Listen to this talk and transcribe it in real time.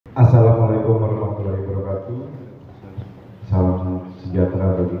Assalamualaikum warahmatullahi wabarakatuh. Salam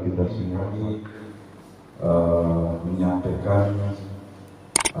sejahtera bagi kita semua. Menyampaikan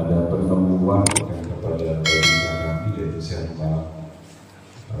ada penemuan kepada Abdi yaitu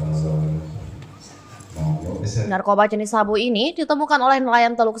narkoba jenis sabu ini ditemukan oleh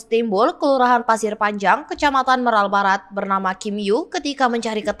nelayan Teluk Timbul, Kelurahan Pasir Panjang, Kecamatan Meral Barat bernama Kim Yu ketika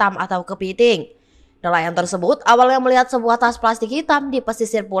mencari ketam atau kepiting. Nelayan tersebut awalnya melihat sebuah tas plastik hitam di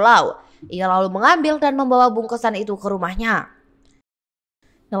pesisir pulau. Ia lalu mengambil dan membawa bungkusan itu ke rumahnya.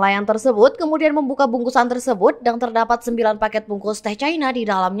 Nelayan tersebut kemudian membuka bungkusan tersebut dan terdapat 9 paket bungkus teh China di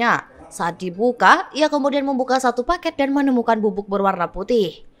dalamnya. Saat dibuka, ia kemudian membuka satu paket dan menemukan bubuk berwarna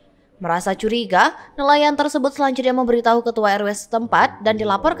putih. Merasa curiga, nelayan tersebut selanjutnya memberitahu ketua RW setempat dan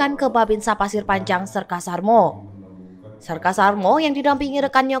dilaporkan ke Babinsa Pasir Panjang Serka Sarmo. Serka Sarmo yang didampingi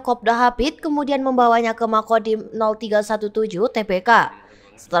rekannya Kopda Hapit kemudian membawanya ke Makodim 0317 TPK.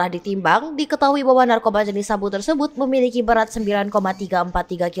 Setelah ditimbang, diketahui bahwa narkoba jenis sabu tersebut memiliki berat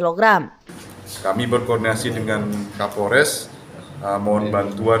 9,343 kg. Kami berkoordinasi dengan Kapolres, mohon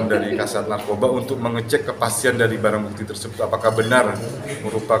bantuan dari Kasat Narkoba untuk mengecek kepastian dari barang bukti tersebut apakah benar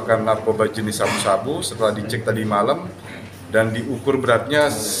merupakan narkoba jenis sabu-sabu. Setelah dicek tadi malam dan diukur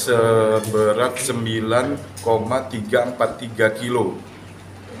beratnya seberat 9,343 kilo.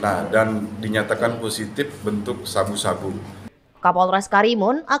 Nah, dan dinyatakan positif bentuk sabu-sabu. Kapolres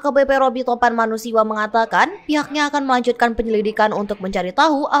Karimun, AKBP Robi Topan Manusiwa mengatakan pihaknya akan melanjutkan penyelidikan untuk mencari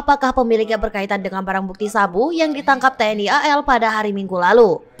tahu apakah pemiliknya berkaitan dengan barang bukti sabu yang ditangkap TNI AL pada hari Minggu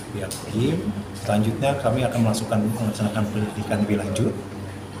lalu. Pihak tim, selanjutnya kami akan melaksanakan penyelidikan lebih lanjut.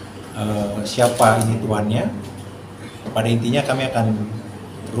 Siapa ini tuannya? Pada intinya kami akan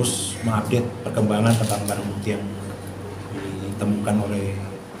terus mengupdate perkembangan tentang barang bukti yang ditemukan oleh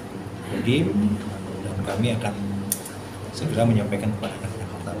Makodim dan kami akan segera menyampaikan kepada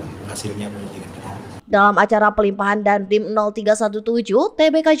rekan-rekan hasilnya penyelidikan. Dalam acara pelimpahan Dandim 0317,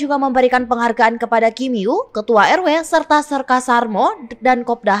 TBK juga memberikan penghargaan kepada Kim Yu, Ketua RW, serta Serka Sarmo dan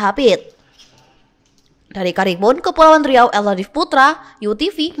Kopda Hapit. Dari Karimun, Kepulauan Riau, Elhadif Putra,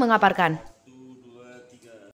 UTV mengabarkan.